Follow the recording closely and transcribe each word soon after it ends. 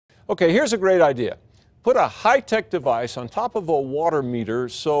Okay, here's a great idea. Put a high-tech device on top of a water meter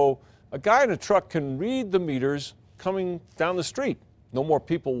so a guy in a truck can read the meters coming down the street. No more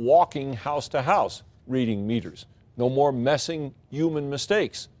people walking house to house reading meters. No more messing human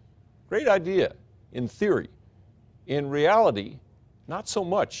mistakes. Great idea in theory. In reality, not so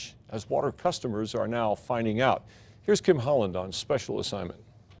much, as water customers are now finding out. Here's Kim Holland on special assignment.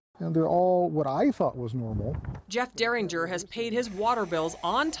 And they're all what I thought was normal. Jeff Derringer has paid his water bills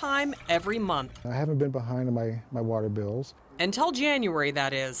on time every month. I haven't been behind on my water bills. Until January,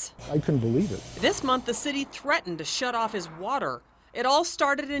 that is. I couldn't believe it. This month, the city threatened to shut off his water. It all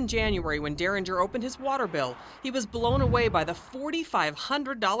started in January when Derringer opened his water bill. He was blown away by the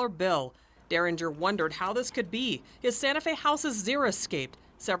 $4,500 bill. Derringer wondered how this could be. His Santa Fe house's xeriscaped.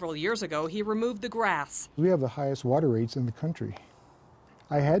 Several years ago, he removed the grass. We have the highest water rates in the country.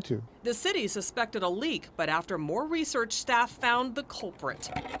 I had to. The city suspected a leak, but after more research, staff found the culprit.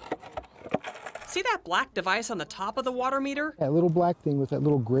 See that black device on the top of the water meter? That little black thing with that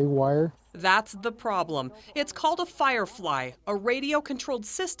little gray wire. That's the problem. It's called a Firefly, a radio-controlled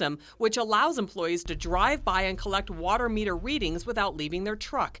system which allows employees to drive by and collect water meter readings without leaving their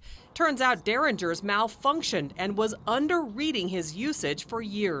truck. Turns out Derringer's malfunctioned and was under-reading his usage for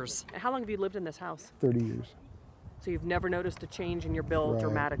years. How long have you lived in this house? 30 years. So you've never noticed a change in your bill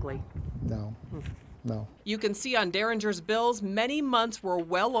dramatically? No. No. You can see on Derringer's bills, many months were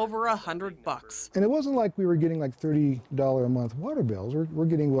well over $100. And it wasn't like we were getting like $30 a month water bills. We're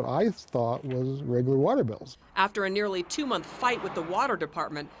getting what I thought was regular water bills. After a nearly 2-month fight with the water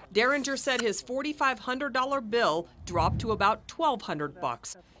department, Derringer said his $4,500 bill dropped to about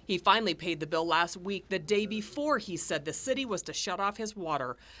 $1,200. He finally paid the bill last week, the day before he said the city was to shut off his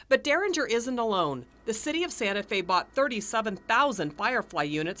water. But Derringer isn't alone. The city of Santa Fe bought 37,000 Firefly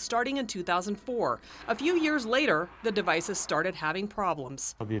units starting in 2004. A few years later, the devices started having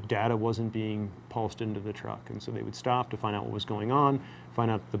problems. The data wasn't being pulsed into the truck, and so they would stop to find out what was going on,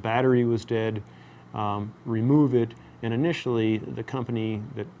 find out the battery was dead, remove it, and initially the company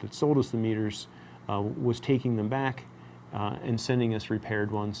that sold us the meters was taking them back and sending us repaired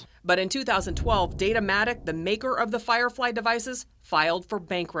ones. But in 2012, Datamatic, the maker of the Firefly devices, filed for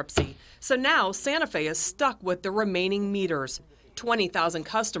bankruptcy. So now Santa Fe is stuck with the remaining meters. 20,000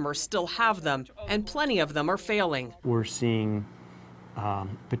 customers still have them, and plenty of them are failing. We're seeing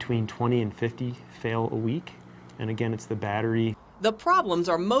between 20 and 50 fail a week, and again, it's the battery. The problems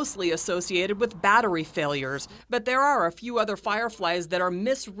are mostly associated with battery failures, but there are a few other Fireflies that are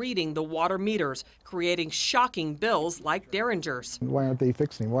misreading the water meters, creating shocking bills like Derringer's. Why aren't they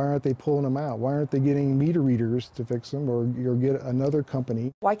fixing them? Why aren't they pulling them out? Why aren't they getting meter readers to fix them or get another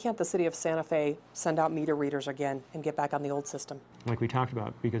company? Why can't the city of Santa Fe send out meter readers again and get back on the old system? Like we talked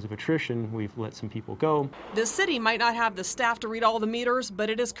about, because of attrition, we've let some people go. The city might not have the staff to read all the meters, but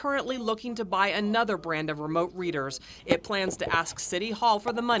it is currently looking to buy another brand of remote readers. It plans to ask City Hall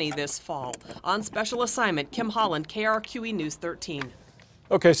for the money this fall. On special assignment, Kim Holland, KRQE News 13.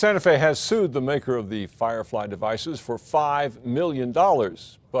 Okay, Santa Fe has sued the maker of the Firefly devices for $5 million.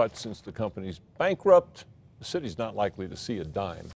 But since the company's bankrupt, the city's not likely to see a dime.